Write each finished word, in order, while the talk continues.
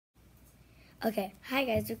Okay, hi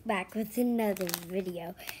guys, we're back with another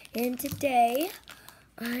video. And today,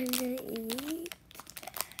 I'm gonna eat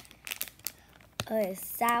a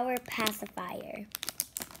sour pacifier.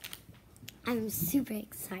 I'm super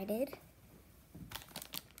excited.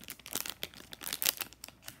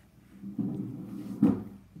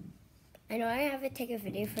 I know I haven't taken a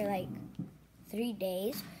video for like 3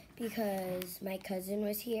 days because my cousin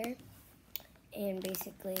was here. And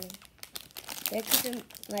basically, they couldn't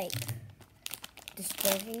like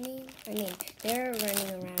disturbing me. I mean, they're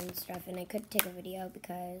running around and stuff, and I couldn't take a video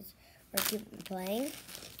because we're keeping playing.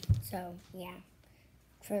 So, yeah,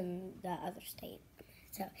 from the other state.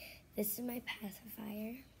 So, this is my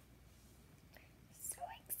pacifier. So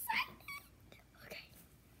excited. Okay.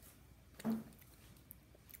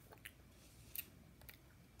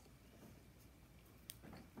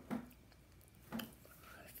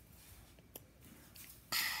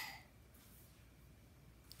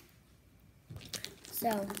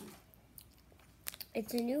 So,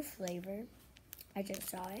 it's a new flavor. I just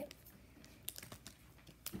saw it.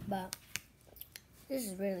 But this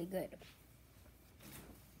is really good.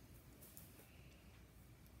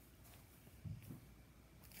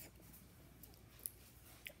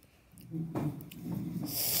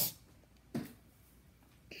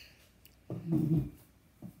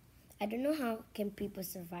 I don't know how can people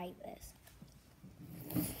survive this.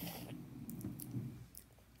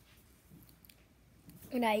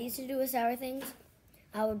 When I used to do with sour things,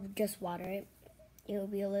 I would just water it. It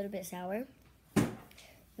would be a little bit sour.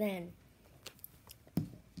 Then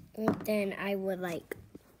I would like,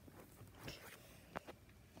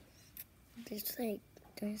 just like,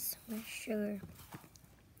 there's so much sugar.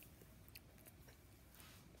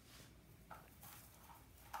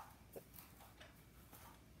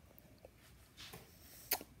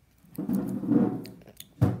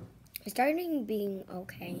 It's starting being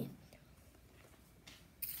okay.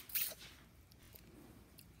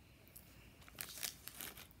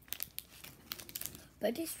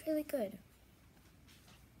 But it's really good.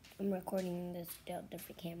 I'm recording this still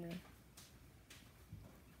different camera.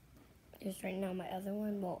 Because right now my other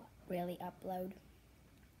one won't really upload.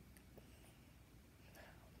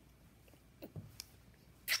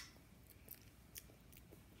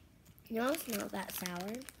 You know, it's not that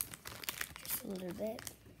sour. Just a little bit.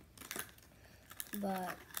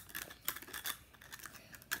 But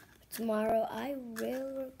tomorrow I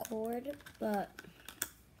will record, but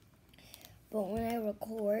when I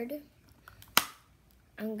record,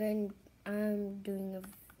 I'm doing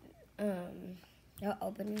a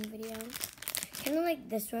opening video, kind of like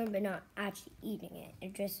this one, but not actually eating it.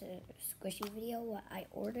 It's just a squishy video what I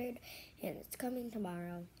ordered, and it's coming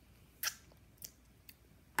tomorrow.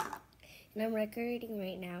 And I'm recording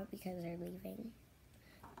right now because they're leaving.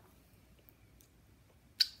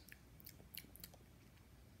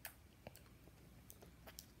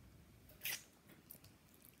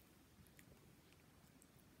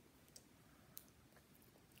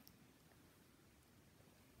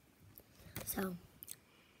 So,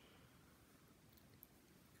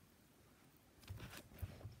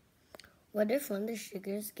 what if one of the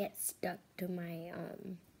sugars gets stuck to my,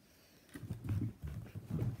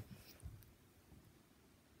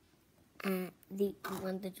 one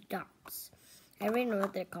of the dots? I already know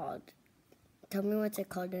what they're called. Tell me what they're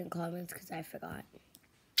called in the comments because I forgot.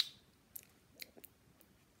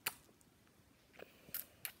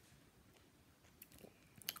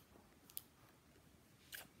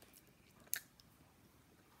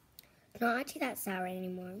 It's not actually that sour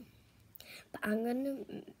anymore. But I'm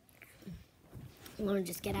gonna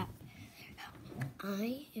just get up.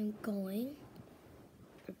 I am going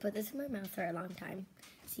to put this in my mouth for a long time.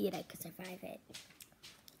 See if I can survive it.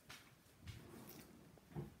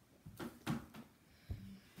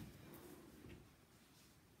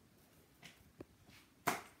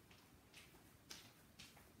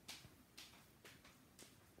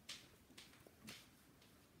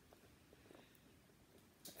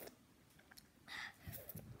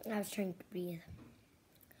 I was trying to breathe.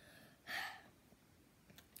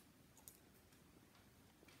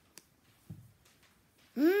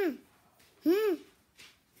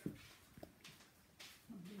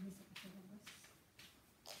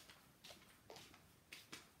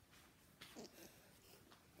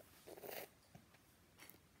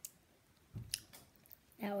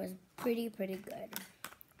 That was pretty good.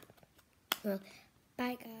 Well,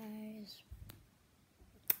 bye guys.